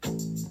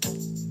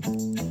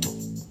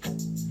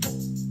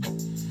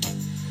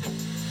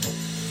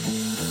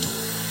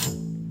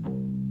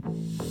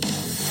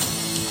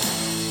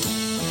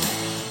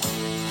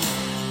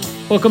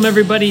Welcome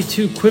everybody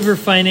to Quiver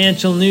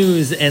Financial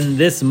News and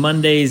this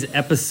Monday's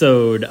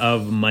episode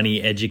of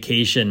Money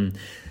Education.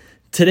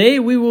 Today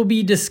we will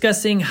be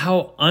discussing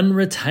how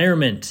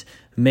unretirement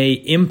may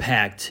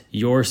impact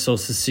your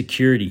Social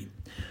Security.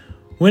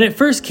 When it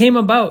first came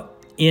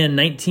about in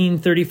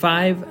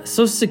 1935,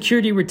 Social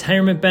Security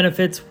retirement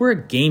benefits were a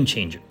game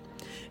changer.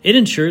 It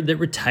ensured that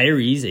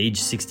retirees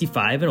aged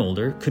 65 and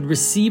older could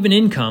receive an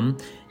income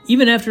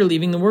even after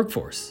leaving the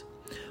workforce.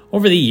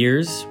 Over the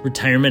years,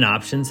 retirement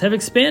options have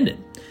expanded.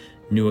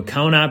 New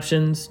account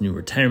options, new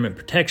retirement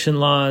protection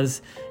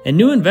laws, and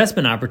new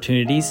investment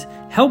opportunities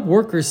help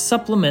workers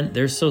supplement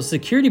their Social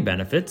Security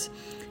benefits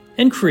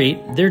and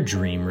create their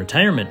dream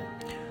retirement.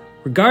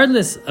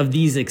 Regardless of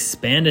these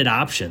expanded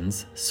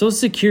options, Social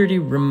Security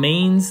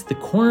remains the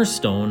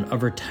cornerstone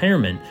of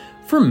retirement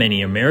for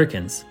many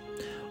Americans.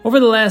 Over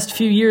the last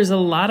few years, a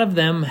lot of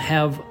them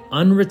have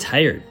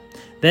unretired.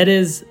 That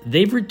is,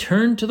 they've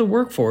returned to the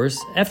workforce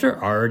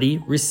after already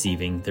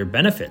receiving their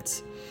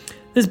benefits.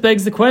 This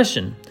begs the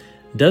question,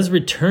 does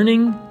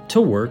returning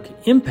to work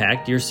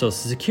impact your Social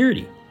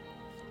Security?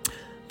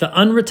 The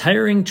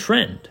unretiring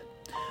trend.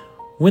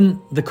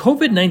 When the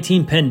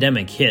COVID-19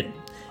 pandemic hit,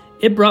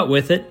 it brought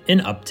with it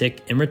an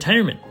uptick in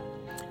retirement.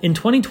 In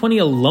 2020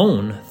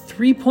 alone,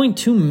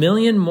 3.2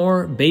 million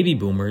more baby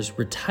boomers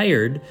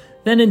retired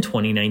than in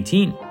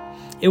 2019.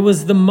 It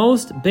was the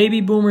most baby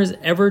boomers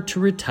ever to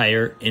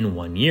retire in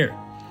 1 year.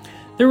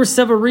 There were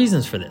several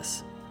reasons for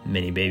this.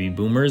 Many baby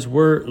boomers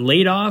were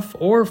laid off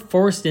or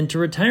forced into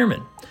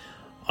retirement.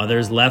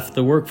 Others left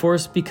the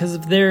workforce because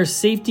of their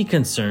safety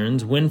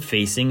concerns when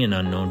facing an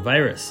unknown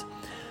virus.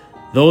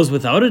 Those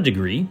without a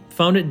degree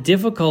found it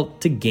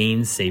difficult to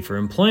gain safer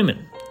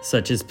employment,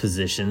 such as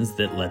positions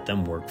that let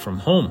them work from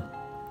home.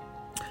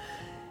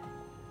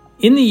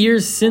 In the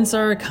years since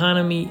our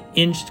economy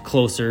inched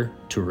closer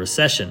to a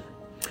recession,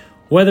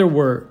 whether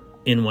we're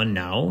in one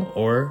now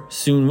or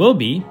soon will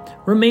be,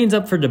 remains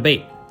up for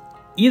debate.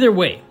 Either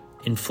way,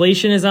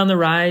 inflation is on the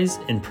rise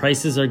and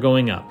prices are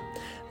going up.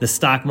 The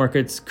stock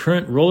market's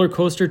current roller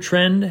coaster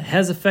trend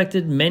has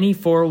affected many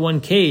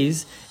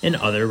 401ks and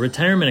other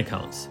retirement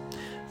accounts.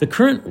 The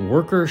current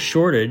worker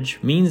shortage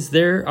means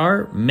there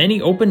are many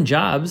open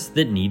jobs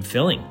that need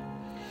filling.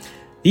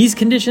 These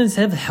conditions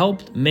have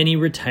helped many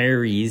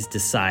retirees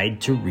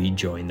decide to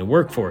rejoin the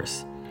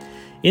workforce.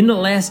 In the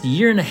last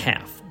year and a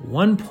half,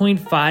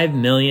 1.5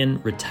 million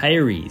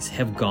retirees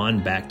have gone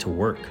back to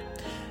work,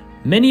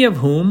 many of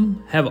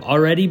whom have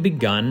already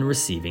begun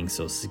receiving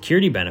Social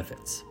Security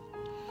benefits.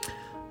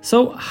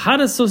 So, how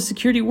does Social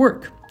Security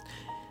work?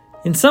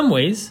 In some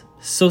ways,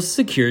 Social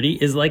Security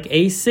is like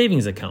a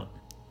savings account.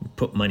 You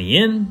put money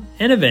in,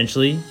 and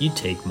eventually you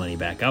take money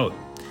back out.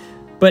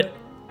 But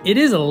it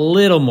is a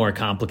little more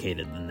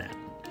complicated than that.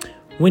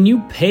 When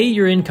you pay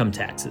your income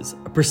taxes,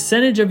 a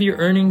percentage of your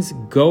earnings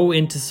go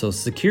into Social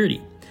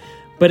Security,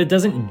 but it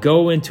doesn't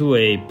go into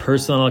a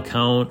personal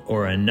account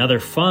or another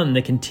fund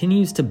that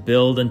continues to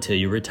build until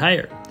you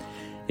retire.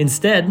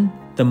 Instead,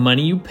 the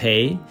money you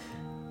pay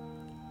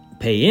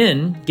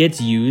in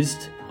gets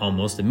used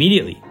almost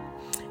immediately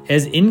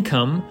as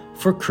income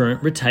for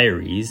current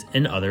retirees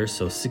and other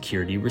Social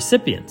Security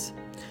recipients.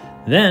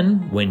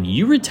 Then, when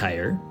you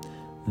retire,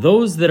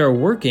 those that are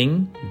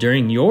working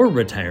during your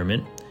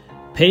retirement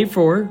pay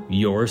for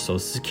your Social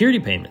Security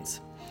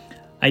payments.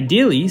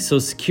 Ideally,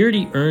 Social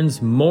Security earns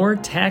more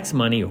tax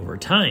money over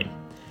time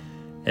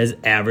as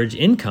average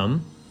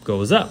income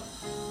goes up.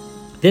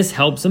 This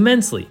helps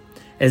immensely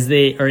as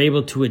they are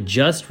able to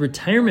adjust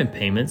retirement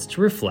payments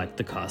to reflect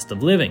the cost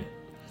of living.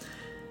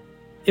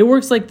 It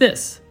works like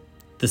this.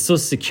 The Social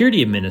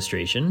Security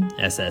Administration,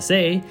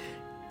 SSA,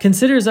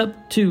 considers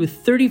up to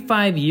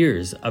 35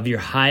 years of your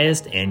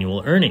highest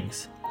annual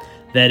earnings.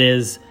 That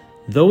is,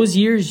 those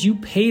years you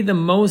pay the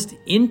most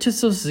into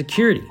Social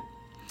Security.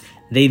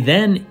 They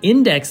then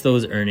index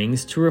those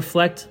earnings to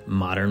reflect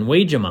modern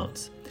wage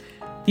amounts.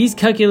 These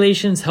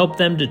calculations help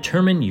them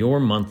determine your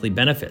monthly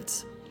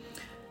benefits,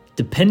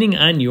 depending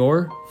on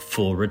your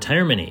full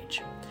retirement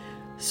age.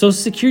 Social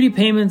Security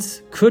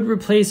payments could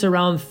replace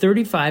around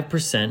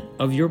 35%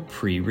 of your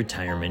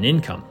pre-retirement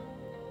income.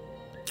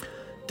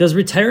 Does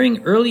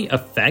retiring early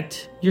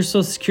affect your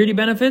Social Security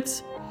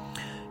benefits?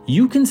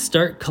 You can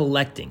start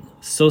collecting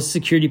Social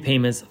Security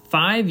payments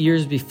 5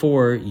 years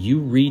before you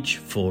reach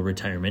full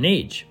retirement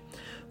age.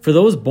 For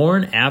those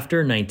born after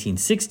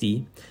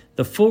 1960,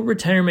 the full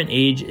retirement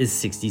age is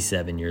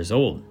 67 years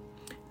old.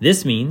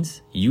 This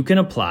means you can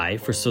apply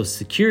for Social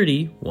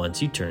Security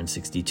once you turn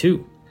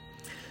 62.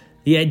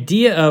 The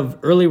idea of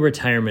early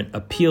retirement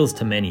appeals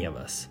to many of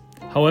us.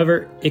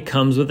 However, it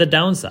comes with a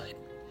downside.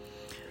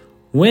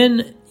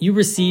 When you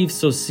receive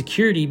Social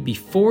Security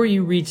before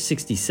you reach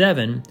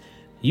 67,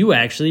 you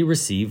actually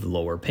receive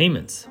lower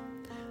payments.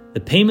 The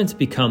payments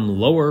become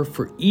lower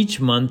for each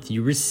month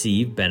you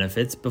receive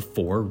benefits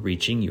before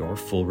reaching your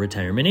full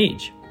retirement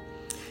age.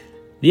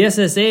 The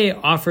SSA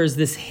offers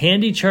this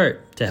handy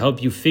chart to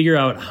help you figure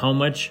out how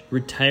much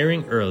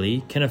retiring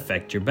early can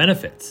affect your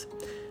benefits.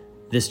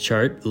 This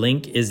chart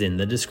link is in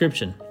the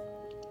description.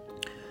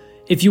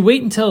 If you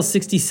wait until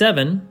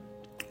 67,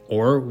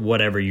 or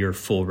whatever your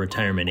full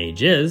retirement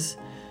age is,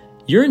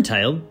 you're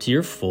entitled to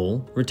your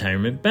full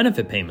retirement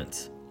benefit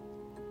payments.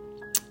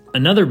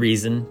 Another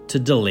reason to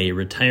delay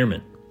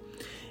retirement.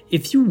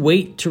 If you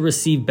wait to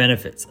receive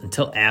benefits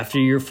until after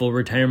your full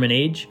retirement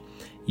age,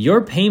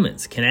 your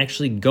payments can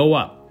actually go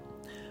up.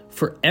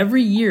 For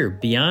every year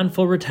beyond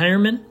full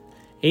retirement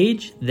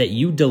age that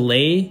you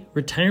delay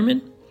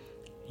retirement,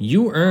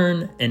 you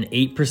earn an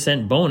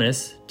 8%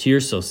 bonus to your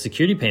Social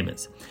Security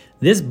payments.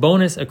 This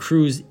bonus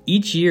accrues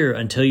each year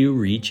until you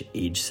reach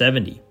age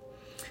 70.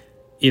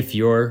 If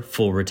your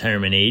full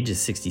retirement age is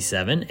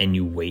 67 and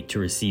you wait to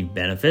receive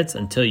benefits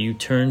until you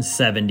turn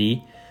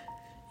 70,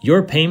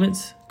 your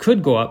payments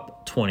could go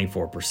up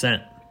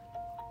 24%.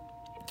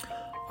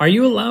 Are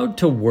you allowed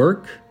to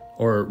work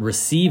or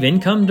receive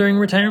income during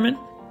retirement?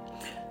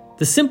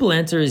 The simple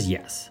answer is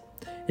yes.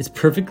 It's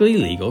perfectly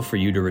legal for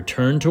you to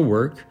return to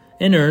work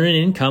and earn an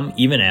income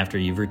even after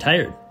you've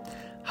retired.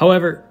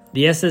 However,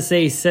 the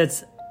SSA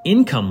sets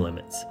income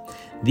limits.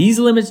 These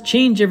limits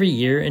change every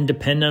year and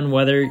depend on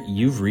whether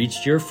you've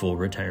reached your full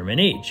retirement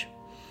age.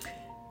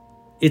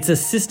 It's a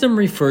system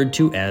referred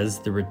to as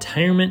the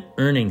Retirement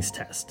Earnings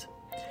Test.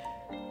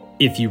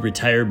 If you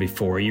retire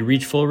before you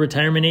reach full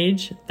retirement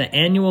age, the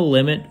annual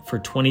limit for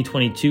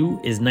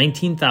 2022 is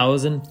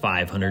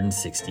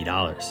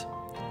 $19,560.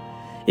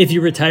 If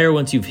you retire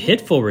once you've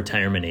hit full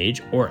retirement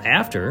age or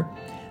after,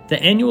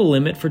 the annual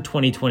limit for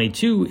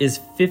 2022 is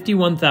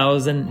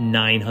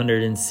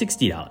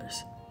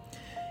 $51,960.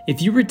 If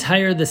you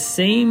retire the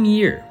same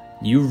year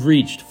you've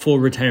reached full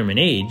retirement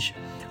age,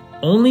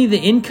 only the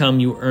income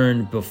you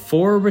earned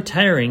before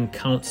retiring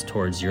counts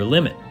towards your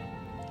limit.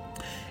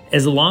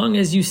 As long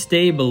as you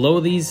stay below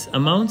these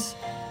amounts,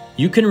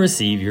 you can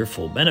receive your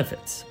full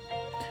benefits.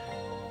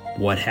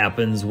 What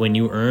happens when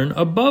you earn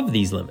above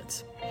these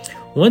limits?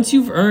 Once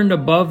you've earned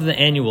above the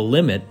annual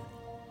limit,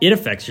 it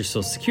affects your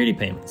Social Security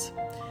payments.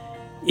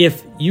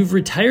 If you've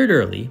retired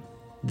early,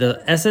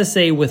 the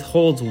SSA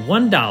withholds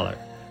 $1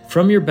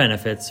 from your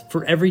benefits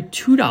for every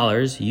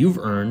 $2 you've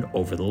earned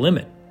over the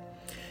limit.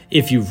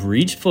 If you've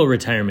reached full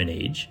retirement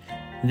age,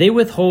 they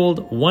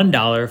withhold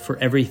 $1 for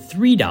every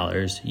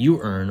 $3 you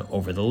earn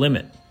over the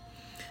limit.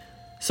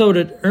 So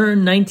to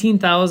earn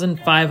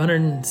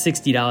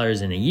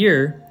 $19,560 in a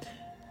year,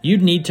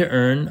 you'd need to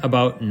earn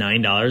about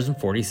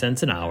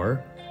 $9.40 an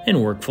hour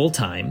and work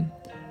full-time,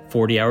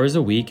 40 hours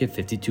a week at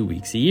 52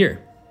 weeks a year.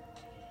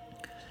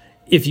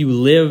 If you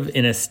live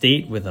in a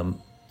state with a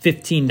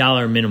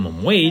 $15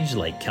 minimum wage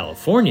like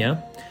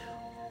California,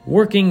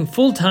 working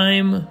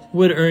full-time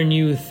would earn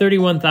you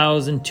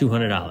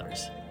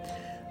 $31,200.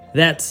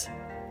 That's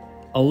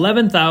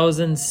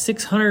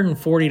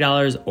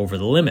 $11,640 over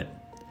the limit,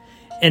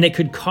 and it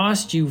could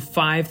cost you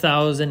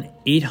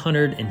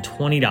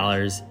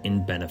 $5,820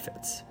 in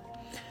benefits.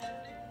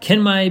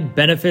 Can my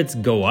benefits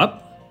go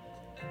up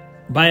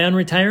by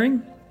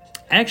unretiring?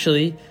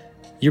 Actually,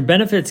 your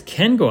benefits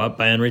can go up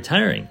by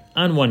unretiring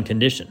on one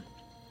condition.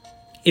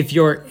 If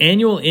your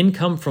annual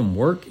income from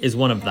work is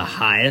one of the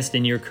highest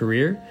in your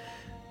career,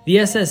 the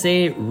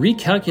SSA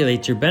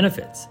recalculates your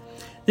benefits.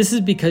 This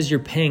is because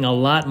you're paying a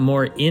lot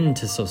more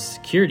into Social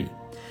Security.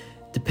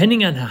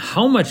 Depending on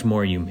how much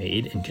more you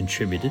made and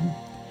contributed,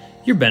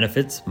 your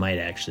benefits might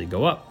actually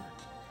go up.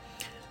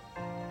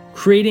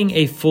 Creating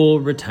a full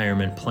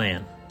retirement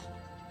plan.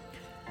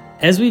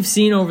 As we've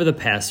seen over the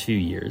past few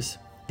years,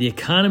 the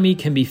economy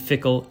can be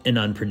fickle and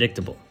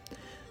unpredictable.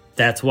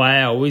 That's why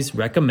I always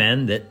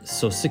recommend that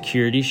Social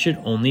Security should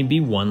only be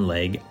one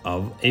leg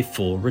of a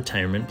full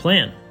retirement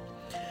plan.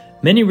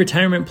 Many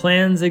retirement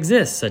plans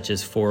exist, such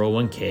as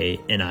 401k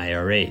and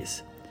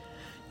IRAs.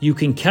 You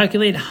can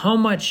calculate how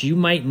much you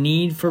might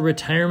need for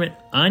retirement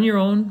on your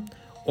own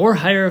or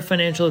hire a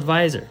financial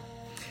advisor.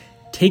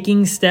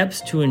 Taking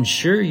steps to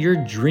ensure your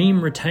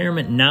dream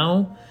retirement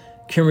now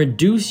can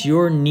reduce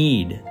your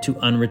need to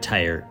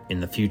unretire in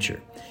the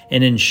future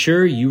and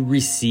ensure you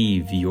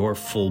receive your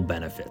full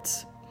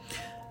benefits.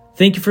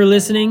 Thank you for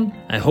listening.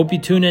 I hope you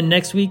tune in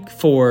next week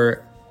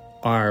for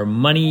our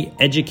Money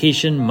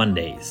Education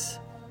Mondays.